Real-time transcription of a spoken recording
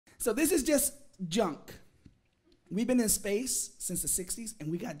So this is just junk. We've been in space since the 60s,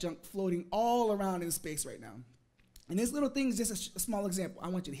 and we got junk floating all around in space right now. And this little thing is just a small example. I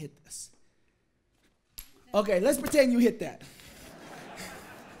want you to hit this. Okay, let's pretend you hit that.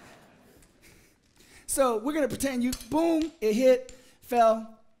 So we're going to pretend you, boom, it hit,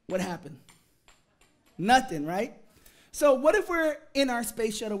 fell. What happened? Nothing, right? So what if we're in our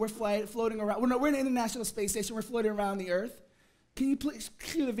space shuttle, we're floating around, we're in the International Space Station, we're floating around the Earth. Can you please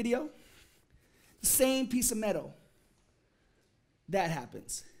cue the video? The same piece of metal. That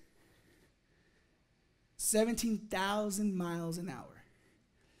happens. 17,000 miles an hour.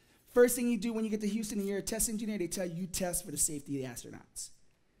 First thing you do when you get to Houston and you're a test engineer, they tell you test for the safety of the astronauts.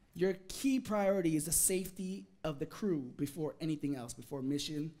 Your key priority is the safety of the crew before anything else, before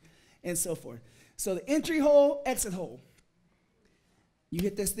mission and so forth. So the entry hole, exit hole. You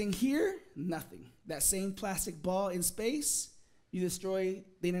hit this thing here, nothing. That same plastic ball in space, you destroy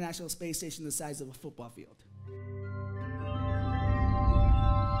the International Space Station the size of a football field.